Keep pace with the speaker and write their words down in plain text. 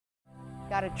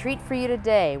Got a treat for you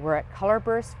today. We're at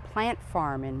Colorburst Plant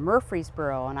Farm in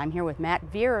Murfreesboro, and I'm here with Matt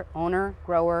Veer, owner,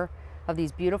 grower of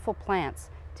these beautiful plants.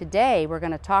 Today we're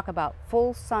going to talk about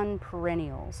full sun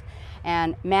perennials.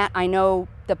 And Matt, I know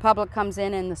the public comes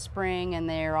in the spring and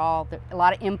they're all, a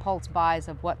lot of impulse buys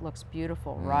of what looks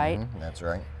beautiful, right? That's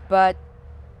right. But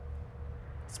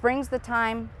spring's the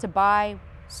time to buy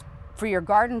for your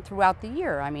garden throughout the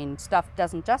year. I mean, stuff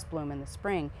doesn't just bloom in the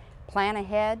spring. Plan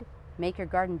ahead, make your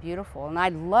garden beautiful. And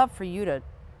I'd love for you to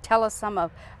tell us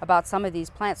about some of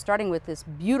these plants, starting with this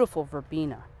beautiful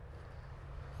verbena.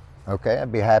 Okay,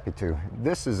 I'd be happy to.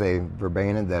 This is a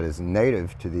verbena that is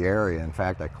native to the area. In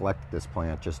fact, I collected this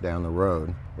plant just down the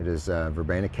road. It is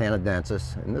Verbena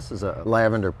Canadensis, and this is a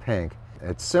lavender pink.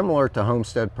 It's similar to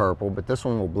Homestead Purple, but this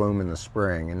one will bloom in the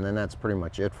spring, and then that's pretty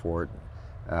much it for it,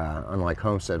 unlike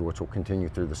Homestead, which will continue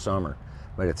through the summer.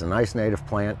 But it's a nice native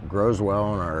plant, grows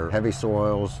well in our heavy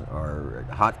soils, our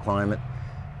hot climate.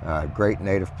 Great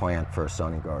native plant for a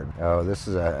sunny garden. Oh, this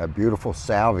is a beautiful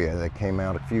salvia that came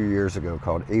out a few years ago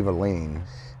called Eveline,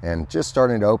 and just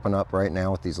starting to open up right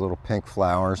now with these little pink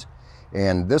flowers.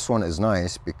 And this one is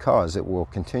nice because it will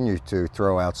continue to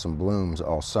throw out some blooms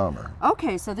all summer.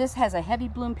 Okay, so this has a heavy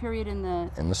bloom period in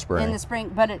the spring,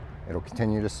 but it'll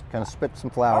continue to kind of spit some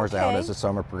flowers out as the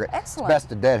summer progresses. Excellent. It's best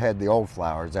to deadhead the old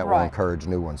flowers. That will encourage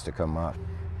new ones to come up.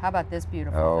 How about this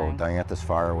beautiful thing? Dianthus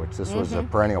firewitch. This was a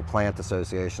Perennial Plant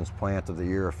Association's Plant of the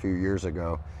Year a few years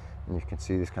ago. And you can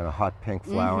see these kind of hot pink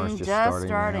flowers just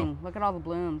starting. Look at all the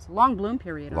blooms. Long bloom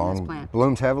period on this plant.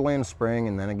 Blooms heavily in the spring,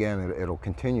 and then again it'll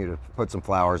continue to put some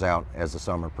flowers out as the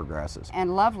summer progresses.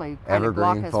 And lovely.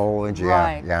 Evergreen foliage,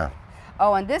 yeah.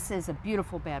 Oh, and this is a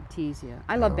beautiful Baptisia.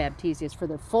 I love Baptisias for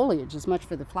their foliage as much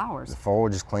for the flowers. The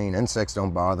foliage is clean, insects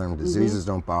don't bother them, diseases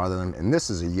don't bother them, and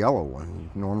this is a yellow one.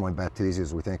 Normally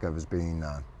Baptisias we think of as being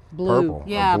purple,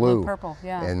 blue, purple,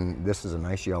 and this is a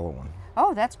nice yellow one.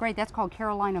 Oh, that's great. That's called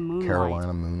Carolina Moonlight.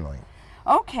 Carolina Moonlight.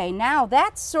 Okay, now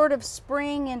that's sort of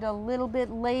spring into a little bit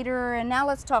later, and now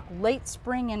let's talk late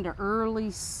spring into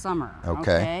early summer.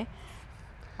 Okay.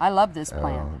 I love this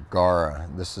plant. Guara.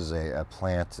 This is a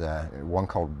plant, one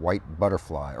called white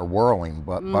butterfly, or whirling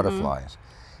butterflies.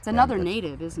 It's another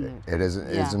native, isn't it? It is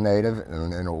a native,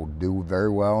 and it will do very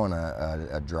well in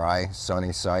a dry,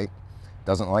 sunny site.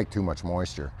 Doesn't like too much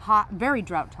moisture. Hot, very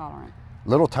drought tolerant.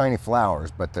 Little tiny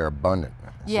flowers, but they're abundant,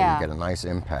 so you get a nice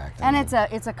impact. And it's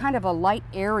a kind of a light,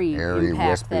 airy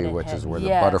impact wispy, which is where the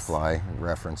butterfly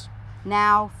reference.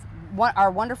 Now, our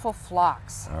wonderful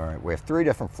phlox. All right, we have 3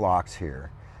 different phlox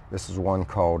here. This is one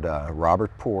called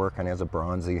Robert Poore, kind of has a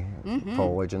bronzy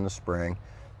foliage in the spring.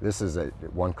 This is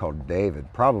one called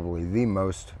David, probably the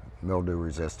most mildew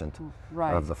resistant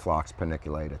of the Phlox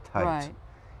paniculata types. Right.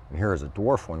 And here is a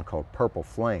dwarf one called Purple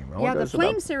Flame. Yeah, the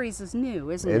Flame series is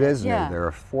new, isn't it? It is new. There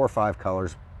are 4 or 5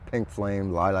 colors: pink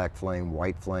flame, lilac flame,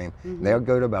 white flame. They'll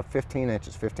go to about 15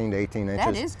 inches, 15 to 18 inches.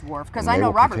 That is dwarf, because I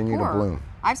know Robert continue to bloom.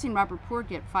 I've seen Robert Poore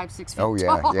get 5, 6 feet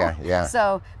tall. Yeah.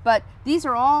 So, but these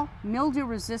are all mildew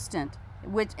resistant,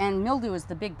 and mildew is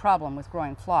the big problem with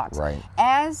growing phlox. Right.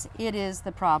 As it is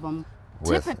the problem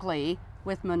typically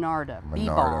with Monarda,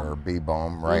 or bee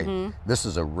balm, right. This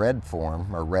is a red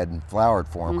form, or red flowered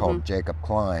form called Jacob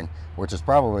Kline, which is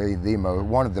probably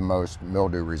one of the most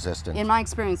mildew resistant. In my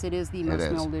experience, it is the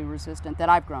most mildew resistant that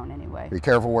I've grown anyway. Be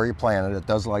careful where you plant it. It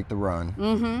does like to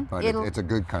run, but it's a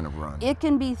good kind of run. It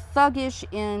can be thuggish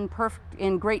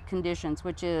in great conditions,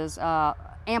 which is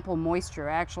ample moisture.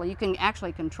 Actually, you can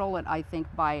actually control it, I think,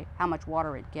 by how much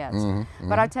water it gets.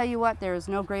 But I tell you what, there is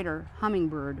no greater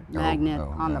hummingbird magnet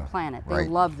on the planet. They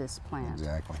love this plant.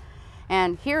 Exactly.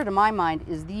 And here, to my mind,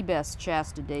 is the best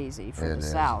Shasta daisy for the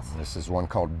South. This is one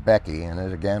called Becky, and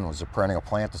it again was a Perennial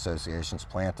Plant Association's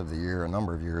Plant of the Year a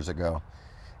number of years ago.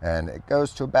 And it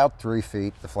goes to about 3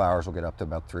 feet. The flowers will get up to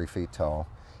about 3 feet tall.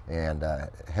 And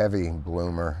heavy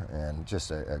bloomer, and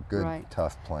just a good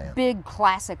tough plant. Big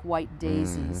classic white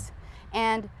daisies.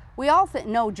 And we all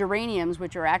know geraniums,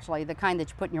 which are actually the kind that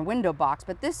you put in your window box,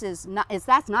 but this is not.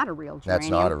 That's not a real geranium. That's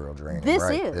not a real geranium. This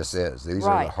is. This is. These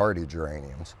are the hardy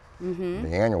geraniums. The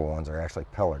annual ones are actually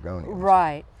pelargoniums.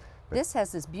 Right. This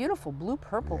has this beautiful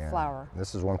blue-purple flower.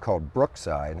 This is one called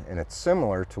Brookside, and it's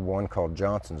similar to one called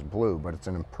Johnson's Blue, but it's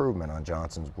an improvement on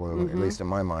Johnson's Blue, at least in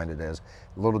my mind it is.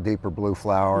 A little deeper blue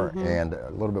flower and a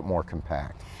little bit more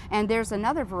compact. And there's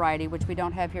another variety which we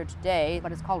don't have here today,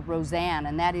 but it's called Roseanne,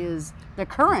 and that is the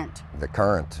current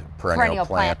perennial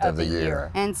plant of the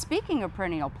year. And speaking of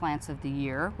perennial plants of the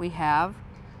year, we have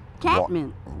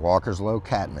catmint. Walkers Low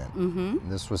catmint.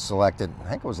 This was selected,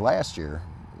 I think it was last year.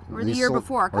 Or the year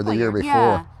before. Or the year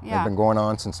before. They've been going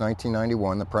on since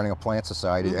 1991, the Perennial Plant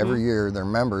Society. Every year their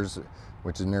members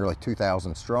which is nearly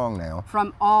 2,000 strong now.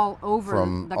 From all over the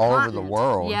all over continent. the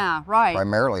world. Yeah, right.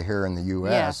 Primarily here in the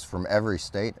U.S., Yes. from every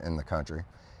state in the country.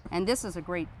 And this is a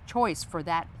great choice for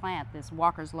that plant, this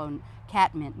Walkers Low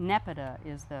catmint. Nepeta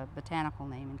is the botanical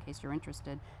name, in case you're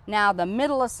interested. Now, the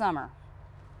middle of summer,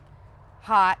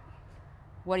 hot,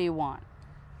 what do you want?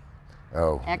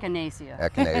 Oh, Echinacea.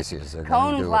 Echinaceas. They're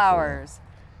Cone gonna do it for flowers.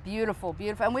 Beautiful,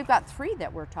 beautiful. And we've got 3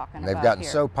 that we're talking They've about gotten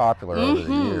here. so popular over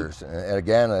the years. And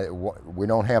again, we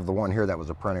don't have the one here that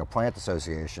was a Perennial Plant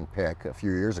Association pick a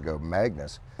few years ago,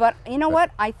 Magnus. But you know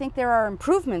what? I think there are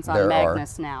improvements on There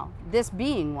Magnus now. This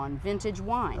being one, vintage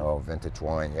wine. Oh, vintage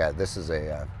wine. Yeah, this is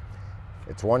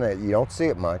it's one that you don't see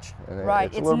it much. And Right,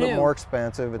 it's a it's little bit new. more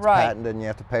expensive. It's Right. patented and you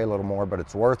have to pay a little more, but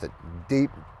it's worth it. Deep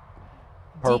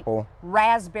purple, Deep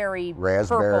raspberry,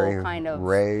 purple kind of.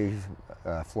 ray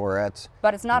florets.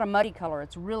 But it's not a muddy color.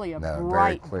 It's really a No, very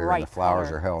bright, clear. bright And the flowers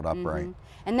color. are held upright.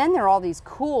 And then there are all these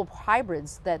cool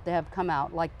hybrids that have come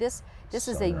out. Like this is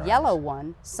a Sunrise. yellow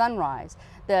one, Sunrise.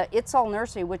 The It's All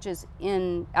Nursery, which is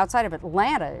outside of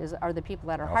Atlanta, are the people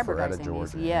that are Alpharetta, hybridizing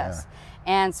Georgia, these. Yes.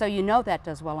 And so you know that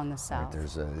does well in the south.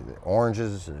 There's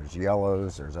oranges, there's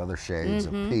yellows, there's other shades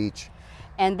of peach.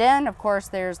 And then, of course,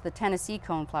 there's the Tennessee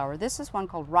coneflower. This is one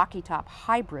called Rocky Top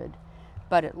Hybrid,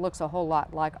 but it looks a whole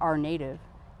lot like our native.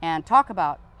 And talk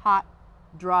about hot,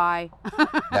 dry.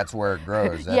 That's where it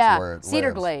grows. That's yeah, where it Cedar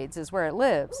lives. Glades is where it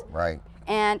lives. Right.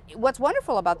 And what's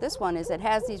wonderful about this one is it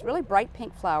has these really bright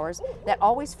pink flowers that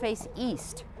always face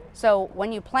east. So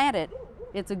when you plant it,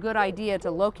 it's a good idea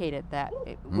to locate it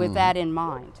with that in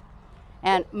mind.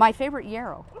 And my favorite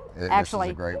yarrow, actually.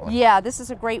 This is a great one. Yeah, this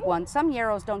is a great one. Some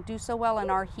yarrows don't do so well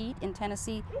in our heat in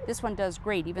Tennessee. This one does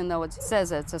great, even though it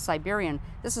says it's a Siberian.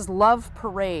 This is Love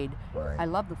Parade. Right. I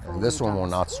love the foliage. And this one on will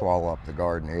this. not swallow up the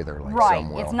garden either, like Right,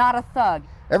 some will. it's not a thug.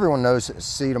 Everyone knows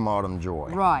Sedum Autumn Joy.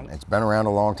 Right. It's been around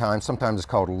a long time. Sometimes it's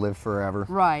called Live Forever.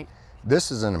 Right.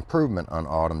 This is an improvement on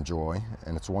Autumn Joy,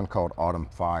 and it's one called Autumn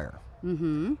Fire.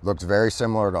 Looks very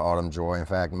similar to Autumn Joy. In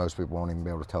fact, most people won't even be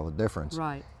able to tell the difference.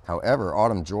 Right. However,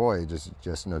 Autumn Joy is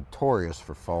just notorious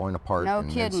for falling apart No in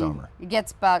kidding. midsummer. It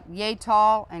gets about yay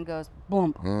tall and goes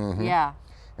boom. Yeah.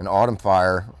 And Autumn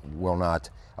Fire will not,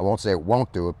 I won't say it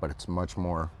won't do it, but it's much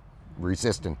more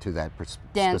resistant to that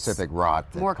Dense, specific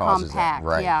rot that more causes compact, that.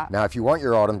 Right. yeah. Now, if you want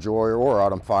your Autumn Joy or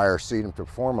Autumn Fire sedum to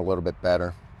perform a little bit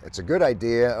better, it's a good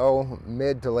idea,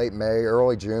 mid to late May,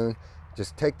 early June,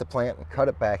 just take the plant and cut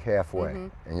it back halfway.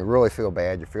 And you really feel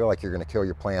bad. You feel like you're going to kill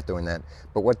your plant doing that.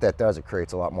 But what that does, it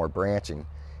creates a lot more branching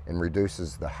and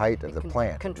reduces the height of the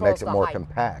plant. It controls makes it the more height.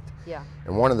 compact. Yeah.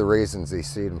 And one of the reasons these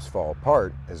sedums fall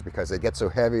apart is because they get so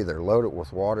heavy, they're loaded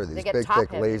with water, these get big top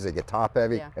thick heavy. leaves, they get top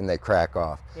heavy, Yeah. and they crack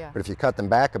off. Yeah. But if you cut them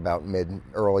back about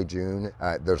early June,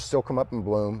 they'll still come up and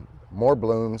bloom, more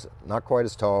blooms, not quite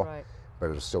as tall, Right. but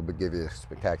it'll still give you a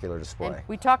spectacular display. And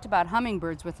we talked about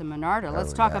hummingbirds with the Monarda.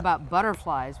 Let's talk yeah. about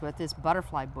butterflies with this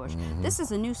butterfly bush. This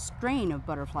is a new strain of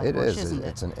butterfly It bush, is. isn't it?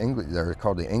 It's an English. They're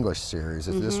called the English series.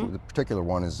 This particular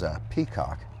one is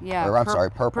Peacock. Yeah, Or, I'm sorry,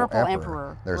 Purple Purple Emperor.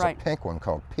 Emperor, There's right. a pink one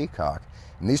called Peacock,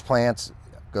 and these plants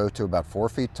go to about 4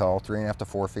 feet tall, 3.5 to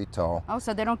 4 feet tall. Oh,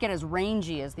 so they don't get as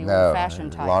rangy as the No,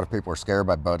 old-fashioned type. a lot of people are scared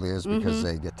by Buddlejas because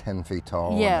they get 10 feet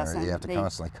tall. Yes, and and you have to they-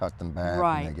 constantly cut them back,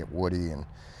 Right. and they get woody. And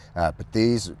but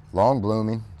these long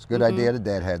blooming, it's a good idea to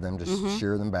deadhead them. Just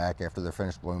shear them back after they're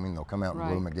finished blooming. They'll come out and Right.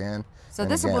 bloom again. So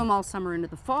and this will again. bloom all summer into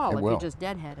the fall It if you will. just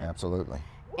deadhead it. Absolutely.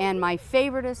 And my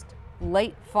favoriteest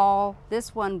late fall,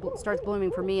 this one starts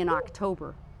blooming for me in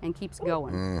October and keeps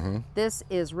going. This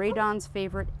is Radon's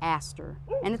favorite Aster,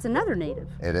 and it's another native.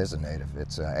 It is a native.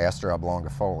 It's Aster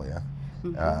oblongifolia,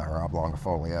 or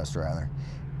oblongifolias rather.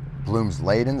 Blooms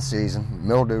late in the season,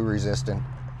 mildew resistant,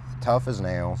 tough as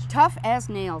nails. Tough as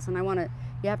nails, and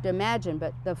you have to imagine,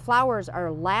 but the flowers are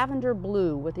lavender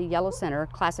blue with a yellow center,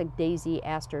 classic daisy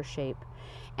Aster shape.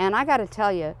 And I got to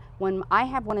tell you, when I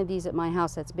have one of these at my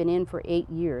house that's been in for 8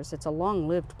 years, it's a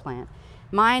long-lived plant.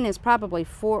 Mine is probably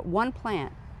one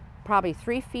plant, probably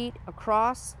 3 feet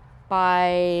across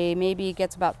by maybe it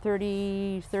gets about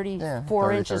 34 30,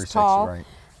 inches 36, tall. right.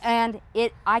 And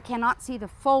I cannot see the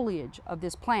foliage of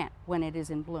this plant when it is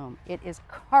in bloom. It is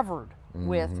covered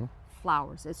with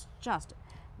flowers. It's just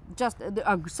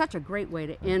such a great way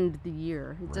to end the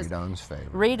year. Radon's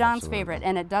favorite. Radon's Absolutely. favorite,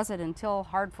 and it does it until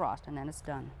hard frost, and then it's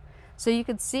done. So you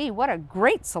can see what a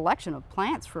great selection of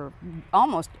plants for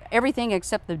almost everything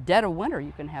except the dead of winter.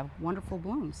 You can have wonderful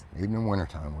blooms. Even in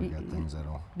wintertime, we get things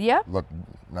that'll Yep. look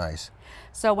nice.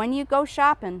 So when you go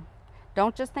shopping,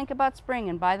 don't just think about spring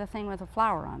and buy the thing with a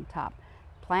flower on top.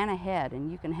 Plan ahead,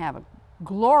 and you can have a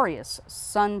glorious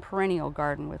sun perennial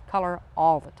garden with color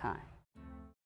all the time.